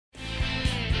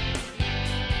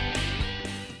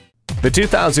The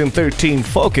 2013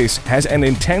 Focus has an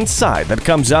intense side that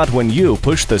comes out when you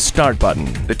push the start button.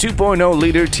 The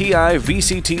 2.0-liter TI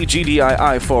VCT GDI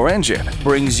i4 engine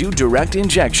brings you direct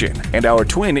injection and our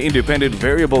twin independent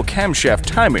variable camshaft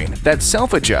timing that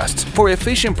self-adjusts for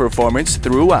efficient performance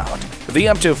throughout. The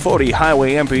up to 40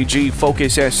 Highway MPG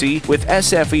Focus SE with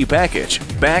SFE package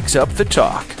backs up the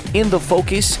talk. In the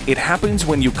Focus, it happens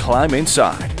when you climb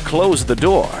inside, close the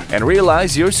door, and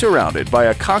realize you're surrounded by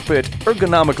a cockpit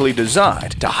ergonomically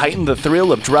designed to heighten the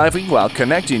thrill of driving while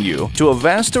connecting you to a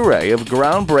vast array of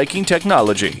groundbreaking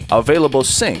technology. Available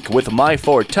Sync with My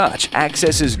Ford Touch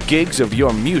accesses gigs of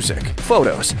your music,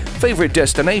 photos, favorite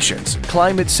destinations,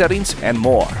 climate settings, and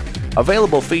more.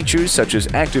 Available features such as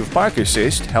Active Park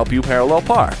Assist help you parallel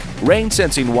park,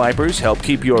 rain-sensing wipers help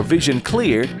keep your vision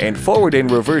clear, and forward and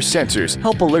reverse sensors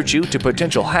help alert you to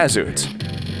potential hazards.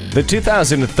 The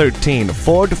 2013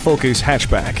 Ford Focus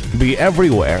Hatchback. Be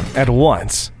everywhere at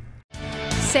once.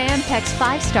 Sam Peck's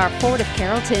 5-star Ford of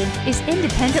Carrollton is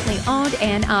independently owned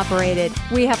and operated.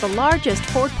 We have the largest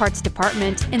Ford parts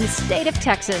department in the state of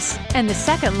Texas and the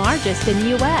second largest in the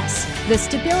U.S. The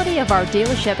stability of our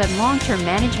dealership and long-term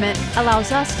management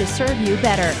allows us to serve you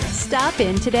better. Stop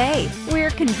in today. We're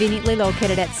conveniently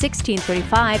located at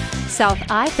 1635 South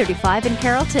I-35 in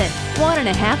Carrollton,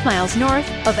 1.5 miles north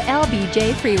of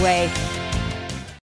LBJ Freeway.